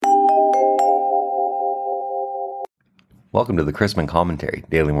Welcome to the Chrisman Commentary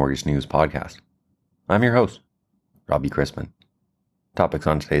Daily Mortgage News Podcast. I'm your host, Robbie Chrisman. Topics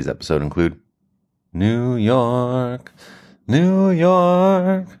on today's episode include New York, New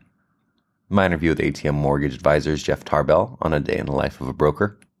York, my interview with ATM Mortgage Advisors Jeff Tarbell on a day in the life of a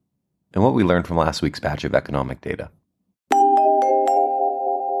broker, and what we learned from last week's batch of economic data.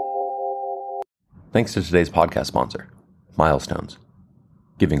 Thanks to today's podcast sponsor, Milestones,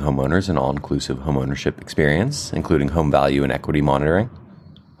 giving homeowners an all-inclusive homeownership experience, including home value and equity monitoring,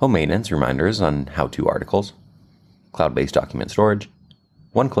 home maintenance reminders on how-to articles, cloud-based document storage,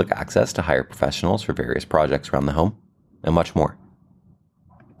 one-click access to hire professionals for various projects around the home, and much more.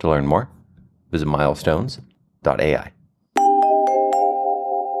 To learn more, visit milestones.ai.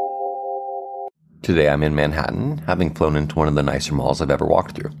 Today I'm in Manhattan, having flown into one of the nicer malls I've ever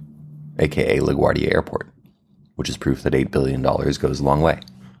walked through, aka LaGuardia Airport, which is proof that $8 billion goes a long way.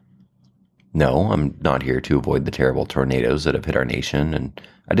 No, I'm not here to avoid the terrible tornadoes that have hit our nation, and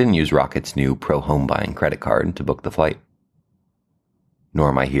I didn't use Rocket's new pro-home buying credit card to book the flight. Nor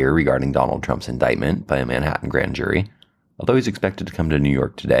am I here regarding Donald Trump's indictment by a Manhattan grand jury, although he's expected to come to New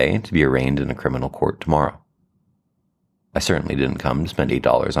York today to be arraigned in a criminal court tomorrow. I certainly didn't come to spend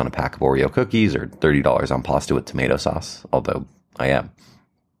 $8 on a pack of Oreo cookies or $30 on pasta with tomato sauce, although I am.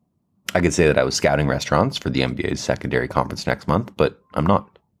 I could say that I was scouting restaurants for the NBA's secondary conference next month, but I'm not.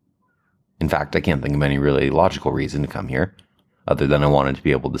 In fact, I can't think of any really logical reason to come here, other than I wanted to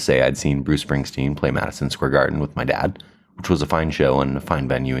be able to say I'd seen Bruce Springsteen play Madison Square Garden with my dad, which was a fine show and a fine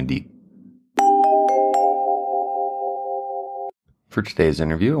venue indeed. For today's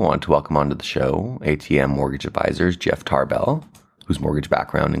interview, I want to welcome onto the show ATM Mortgage Advisors Jeff Tarbell, whose mortgage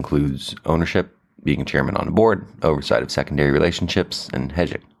background includes ownership, being a chairman on a board, oversight of secondary relationships, and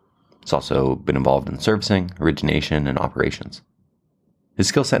hedging. He's also been involved in servicing, origination, and operations. His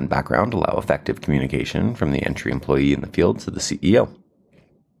skill set and background allow effective communication from the entry employee in the field to the CEO.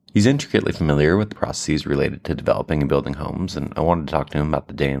 He's intricately familiar with the processes related to developing and building homes, and I wanted to talk to him about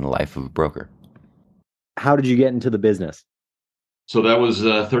the day in the life of a broker. How did you get into the business? So that was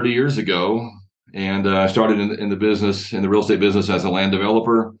 30 years ago, and I started in the business, in the real estate business, as a land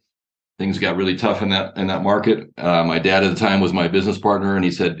developer. Things got really tough in that market. My dad at the time was my business partner, and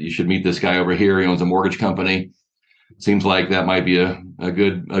he said, "You should meet this guy over here. He owns a mortgage company. Seems like that might be a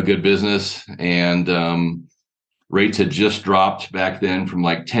good business." And rates had just dropped back then from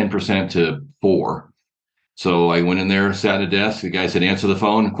like 10% to 4%. So I went in there, sat at a desk. The guy said, "Answer the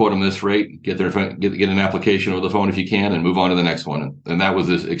phone, quote him this rate, get an application over the phone if you can, and move on to the next one." And that was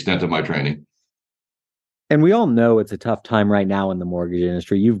the extent of my training. And we all know it's a tough time right now in the mortgage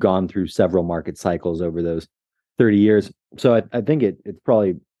industry. You've gone through several market cycles over those 30 years. So I think it's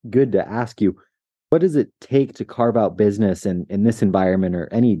probably good to ask you, what does it take to carve out business in this environment or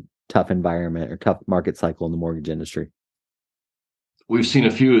any tough environment or tough market cycle in the mortgage industry? We've seen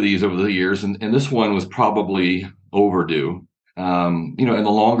a few of these over the years, and this one was probably overdue. And the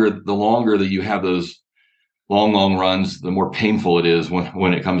longer that you have those long runs, the more painful it is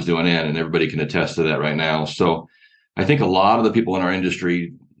when it comes to an end, and everybody can attest to that right now. So I think a lot of the people in our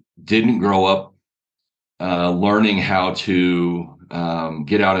industry didn't grow up learning how to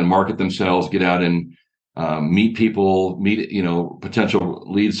get out and market themselves, get out and meet people, potential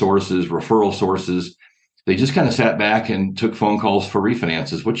lead sources, referral sources. They just kind of sat back and took phone calls for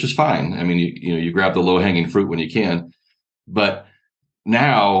refinances, which is fine. I mean, you grab the low hanging fruit when you can, but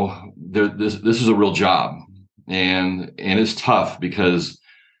now this is a real job, and it's tough because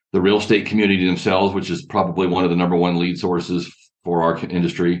the real estate community themselves, which is probably one of the number one lead sources for our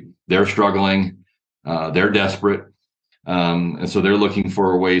industry, they're struggling, they're desperate. And so they're looking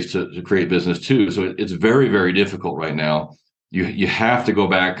for ways to create business too. So it's very, very difficult right now. You have to go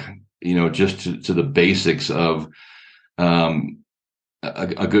back, just to the basics of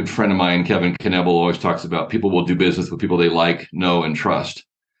a good friend of mine, Kevin Knebel, always talks about people will do business with people they like, know, and trust.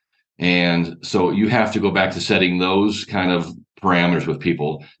 And so you have to go back to setting those kind of parameters with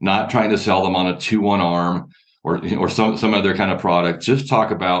people, not trying to sell them on a 2-1 arm or some other kind of product. Just talk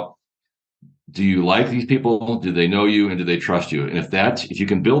about, do you like these people? Do they know you? And do they trust you? And if you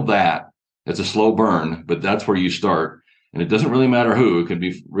can build that, it's a slow burn, but that's where you start. And it doesn't really matter who. It can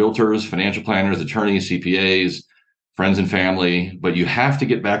be realtors, financial planners, attorneys, CPAs, friends and family. But you have to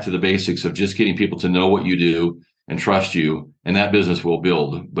get back to the basics of just getting people to know what you do and trust you. And that business will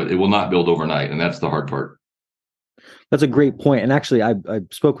build, but it will not build overnight. And that's the hard part. That's a great point. And actually, I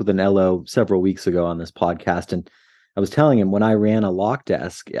spoke with an LO several weeks ago on this podcast, and I was telling him when I ran a lock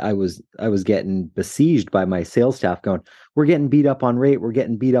desk, I was getting besieged by my sales staff going, "We're getting beat up on rate. We're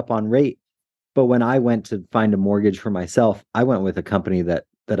getting beat up on rate." But when I went to find a mortgage for myself, I went with a company that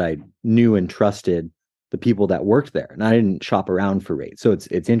I knew and trusted the people that worked there, and I didn't shop around for rates. So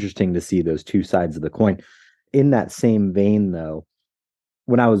it's interesting to see those two sides of the coin. In that same vein, though,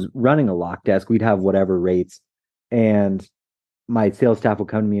 when I was running a lock desk, we'd have whatever rates, and my sales staff would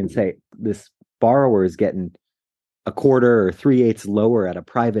come to me and say, "This borrower is getting a quarter or 3/8 lower at a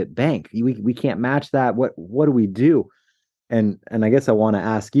private bank. We can't match that. What do we do?" And I guess I want to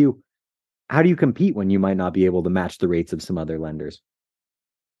ask you, how do you compete when you might not be able to match the rates of some other lenders?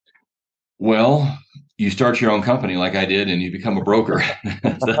 Well, you start your own company like I did, and you become a broker.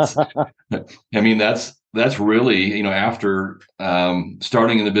 that's, I mean, that's really, after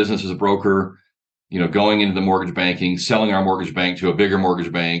starting in the business as a broker, going into the mortgage banking, selling our mortgage bank to a bigger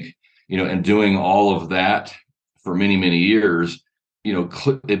mortgage bank, and doing all of that for many, many years,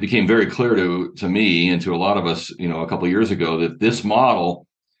 it became very clear to me and to a lot of us, a couple of years ago, that this model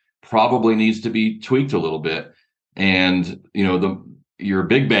probably needs to be tweaked a little bit. And, your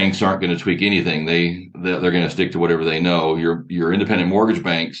big banks aren't going to tweak anything. They're going to stick to whatever they know. Your independent mortgage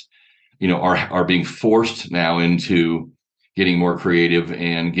banks, are being forced now into getting more creative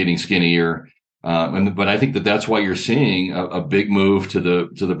and getting skinnier. But I think that's why you're seeing a big move to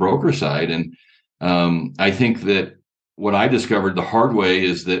the broker side. And I think that what I discovered the hard way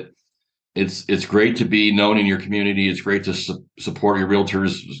is that it's great to be known in your community. It's great to support your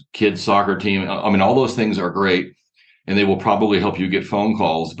realtors, kids, soccer team. I mean, all those things are great, and they will probably help you get phone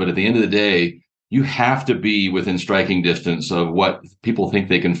calls. But at the end of the day, you have to be within striking distance of what people think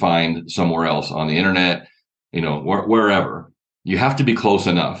they can find somewhere else on the internet, wherever. You have to be close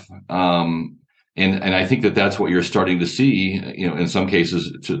enough. And I think that's what you're starting to see, in some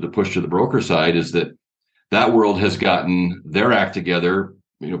cases, to the push to the broker side, is that world has gotten their act together,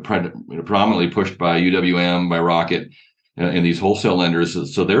 predominantly pushed by UWM, by Rocket, and these wholesale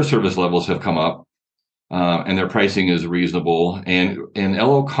lenders. So their service levels have come up, and their pricing is reasonable. And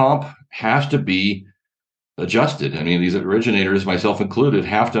LO comp has to be adjusted. I mean, these originators, myself included,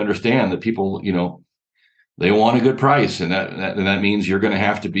 have to understand that people, they want a good price, and that means you're going to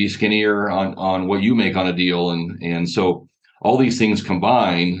have to be skinnier on what you make on a deal, and so all these things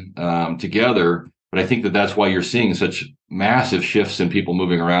combine together. But I think that's why you're seeing such massive shifts in people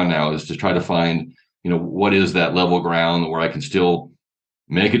moving around now, is to try to find, what is that level ground where I can still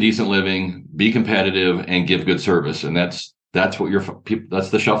make a decent living, be competitive, and give good service. And that's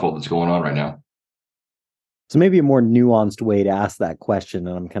the shuffle that's going on right now. So maybe a more nuanced way to ask that question,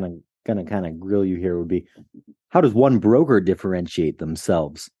 and I'm gonna grill you here, would be, how does one broker differentiate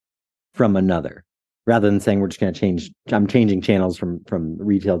themselves from another, rather than saying I'm changing channels from the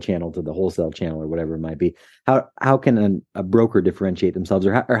retail channel to the wholesale channel or whatever it might be? How can a broker differentiate themselves,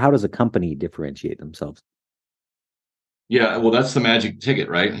 or how does a company differentiate themselves? Yeah, well, that's the magic ticket,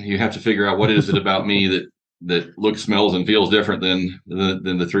 right? You have to figure out, what is it about me that looks, smells, and feels different than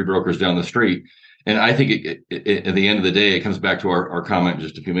the three brokers down the street. And I think at the end of the day, it comes back to our comment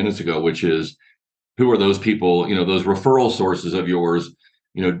just a few minutes ago, which is, who are those people, those referral sources of yours,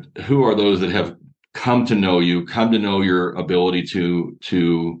 who are those that have come to know you, come to know your ability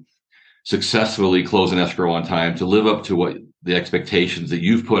to successfully close an escrow on time, to live up to what the expectations that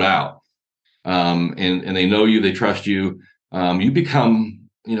you've put out. And they know you, they trust you. You become,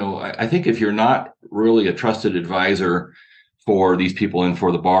 I think if you're not really a trusted advisor for these people and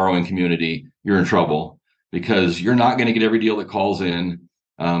for the borrowing community, you're in trouble, because you're not going to get every deal that calls in.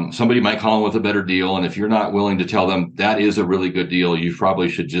 Somebody might call in with a better deal, and if you're not willing to tell them that is a really good deal, you probably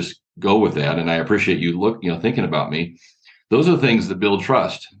should just go with that. And I appreciate you thinking about me. Those are the things that build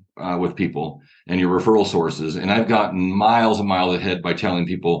trust with people and your referral sources. And I've gotten miles and miles ahead by telling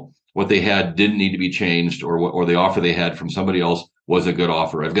people what they had didn't need to be changed, or the offer they had from somebody else was a good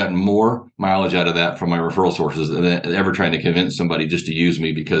offer. I've gotten more mileage out of that from my referral sources than ever trying to convince somebody just to use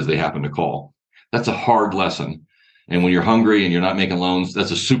me because they happen to call. That's a hard lesson. And when you're hungry and you're not making loans,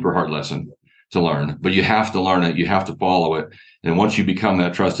 that's a super hard lesson to learn. But you have to learn it. You have to follow it. And once you become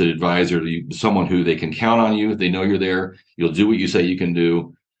that trusted advisor, someone who they can count on you, they know you're there, you'll do what you say you can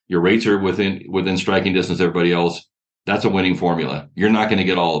do, your rates are within striking distance of everybody else, that's a winning formula. You're not going to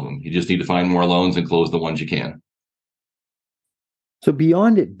get all of them. You just need to find more loans and close the ones you can. So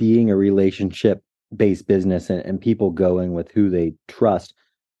beyond it being a relationship-based business and people going with who they trust,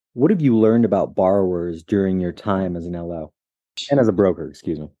 what have you learned about borrowers during your time as an LO and as a broker,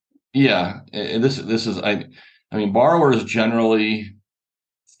 excuse me? Yeah, and this is, I mean, borrowers generally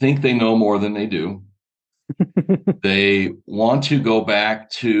think they know more than they do. They want to go back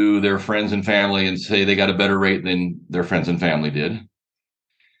to their friends and family and say they got a better rate than their friends and family did.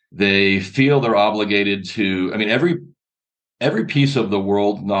 They feel they're obligated to, every piece of the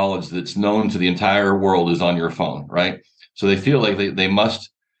world knowledge that's known to the entire world is on your phone, right? So they feel like they must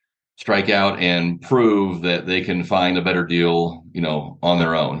strike out and prove that they can find a better deal, on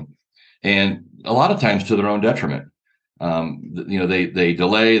their own, and a lot of times to their own detriment. They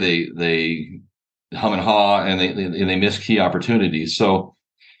delay, they hum and haw, and they miss key opportunities. So,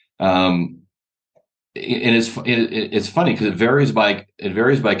 and it's funny because it varies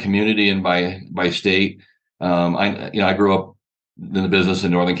by community and by state. I grew up in the business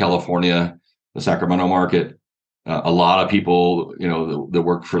in Northern California, the Sacramento market. A lot of people, that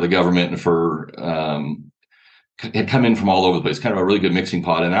work for the government and had come in from all over the place, kind of a really good mixing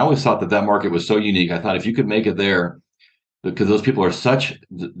pot. And I always thought that market was so unique. I thought if you could make it there, because those people are such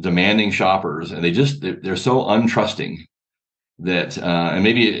demanding shoppers, and they're so untrusting that, and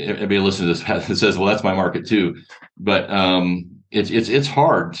maybe everybody listening to this says, well, that's my market too. But it's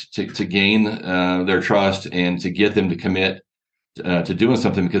hard to gain their trust and to get them to commit to doing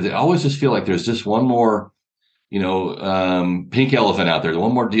something, because they always just feel like there's just one more, pink elephant out there.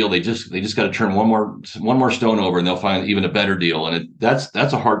 One more deal. They just got to turn one more stone over, and they'll find even a better deal. And that's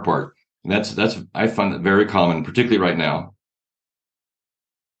a hard part. And that's I find it very common, particularly right now.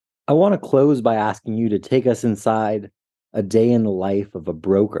 I want to close by asking you to take us inside a day in the life of a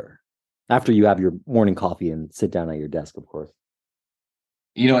broker after you have your morning coffee and sit down at your desk, of course.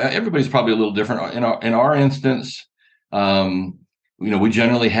 Everybody's probably a little different. In our instance, we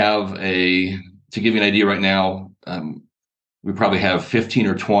generally have to give you an idea right now, we probably have 15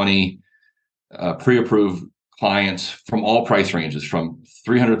 or 20 pre-approved clients from all price ranges, from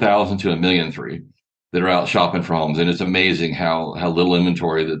 300,000 to $1.3 million, that are out shopping for homes. And it's amazing how little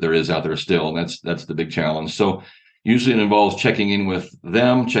inventory that there is out there still. And that's the big challenge. So usually it involves checking in with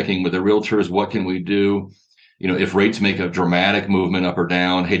them, checking with the realtors. What can we do? If rates make a dramatic movement up or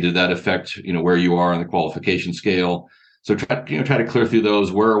down, hey, did that affect, where you are on the qualification scale? So try to clear through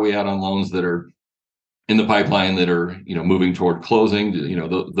those. Where are we at on loans that are in the pipeline that are, moving toward closing?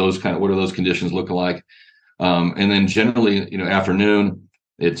 Those kind of, what do those conditions look like? And then generally, afternoon,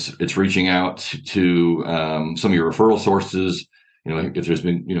 it's reaching out to some of your referral sources. If there's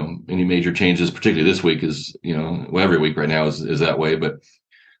been, any major changes, particularly this week is, every week right now is that way, but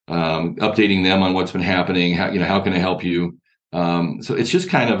updating them on what's been happening, how can I help you? So it's just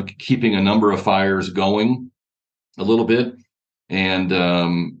kind of keeping a number of fires going a little bit, and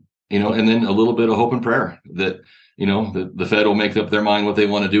and then a little bit of hope and prayer that the Fed will make up their mind what they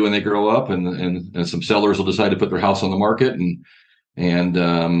want to do when they grow up, and some sellers will decide to put their house on the market, and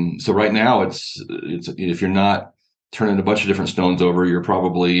so right now it's if you're not turning a bunch of different stones over, you're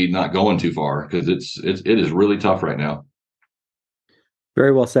probably not going too far, because it is really tough right now.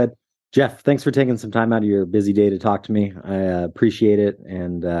 Very well said. Jeff, thanks for taking some time out of your busy day to talk to me. I appreciate it,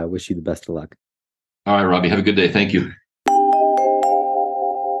 and wish you the best of luck. All right, Robbie, have a good day. Thank you.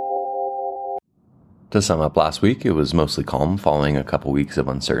 To sum up last week, it was mostly calm following a couple weeks of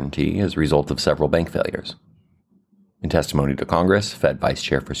uncertainty as a result of several bank failures. In testimony to Congress, Fed Vice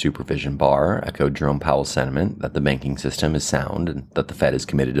Chair for Supervision Barr echoed Jerome Powell's sentiment that the banking system is sound and that the Fed is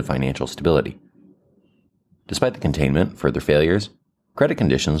committed to financial stability. Despite the containment, further failures, credit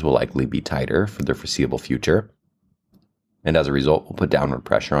conditions will likely be tighter for the foreseeable future, and as a result will put downward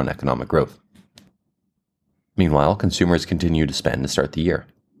pressure on economic growth. Meanwhile, consumers continue to spend to start the year.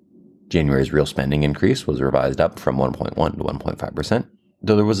 January's real spending increase was revised up from 1.1 to 1.5%,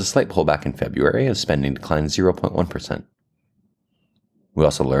 though there was a slight pullback in February as spending declined 0.1%. We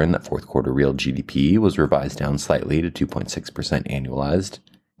also learned that fourth quarter real GDP was revised down slightly to 2.6% annualized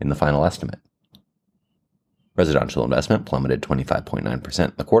in the final estimate. Residential investment plummeted 25.9%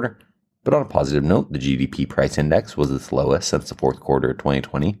 in the quarter, but on a positive note, the GDP price index was its lowest since the fourth quarter of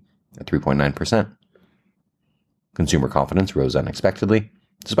 2020 at 3.9%. Consumer confidence rose unexpectedly,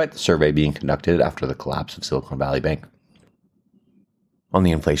 despite the survey being conducted after the collapse of Silicon Valley Bank. On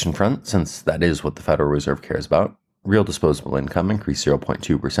the inflation front, since that is what the Federal Reserve cares about, real disposable income increased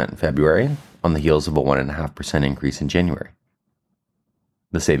 0.2% in February on the heels of a 1.5% increase in January.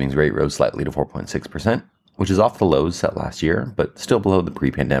 The savings rate rose slightly to 4.6%, which is off the lows set last year, but still below the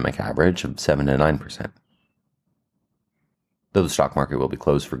pre-pandemic average of 7 to 9%. Though the stock market will be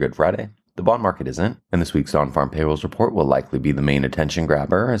closed for Good Friday, the bond market isn't, and this week's on-farm payrolls report will likely be the main attention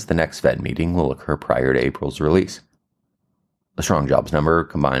grabber, as the next Fed meeting will occur prior to April's release. A strong jobs number,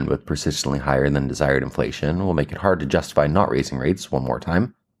 combined with persistently higher than desired inflation, will make it hard to justify not raising rates one more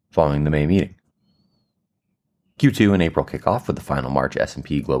time following the May meeting. Q2 and April kick off with the final March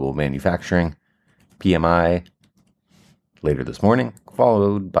S&P Global Manufacturing PMI later this morning,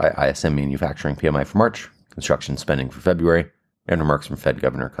 followed by ISM Manufacturing PMI for March, construction spending for February, and remarks from Fed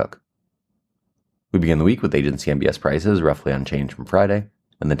Governor Cook. We begin the week with agency MBS prices roughly unchanged from Friday,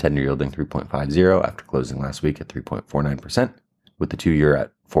 and the 10-year yielding 3.50 after closing last week at 3.49%, with the 2-year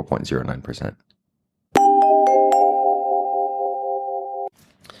at 4.09%.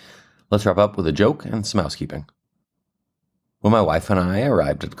 Let's wrap up with a joke and some housekeeping. When my wife and I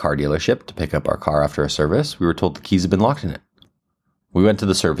arrived at the car dealership to pick up our car after a service, we were told the keys had been locked in it. We went to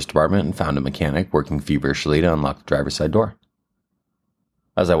the service department and found a mechanic working feverishly to unlock the driver's side door.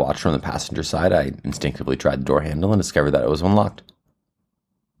 As I watched from the passenger side, I instinctively tried the door handle and discovered that it was unlocked.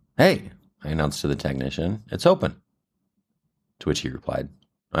 "Hey," I announced to the technician, "it's open." To which he replied,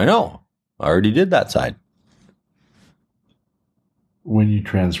 "I know, I already did that side." When you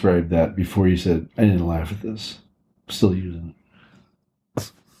transcribed that before you said, "I didn't laugh at this," I'm still using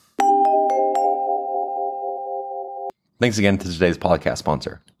it. Thanks again to today's podcast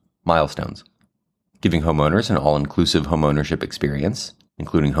sponsor, Milestones, giving homeowners an all-inclusive homeownership experience,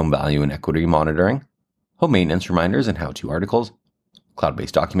 including home value and equity monitoring, home maintenance reminders and how-to articles,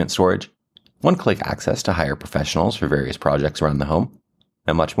 cloud-based document storage, one-click access to hire professionals for various projects around the home,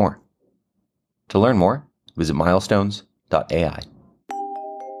 and much more. To learn more, visit milestones.ai.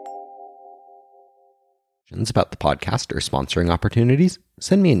 About the podcast or sponsoring opportunities,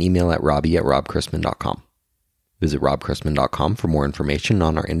 send me an email at robbie@robchrisman.com. Visit robchrisman.com for more information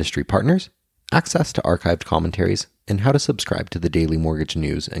on our industry partners, access to archived commentaries, and how to subscribe to the daily mortgage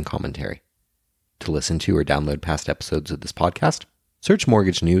news and commentary. To listen to or download past episodes of this podcast, search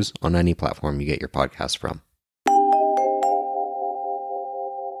Mortgage News on any platform you get your podcasts from.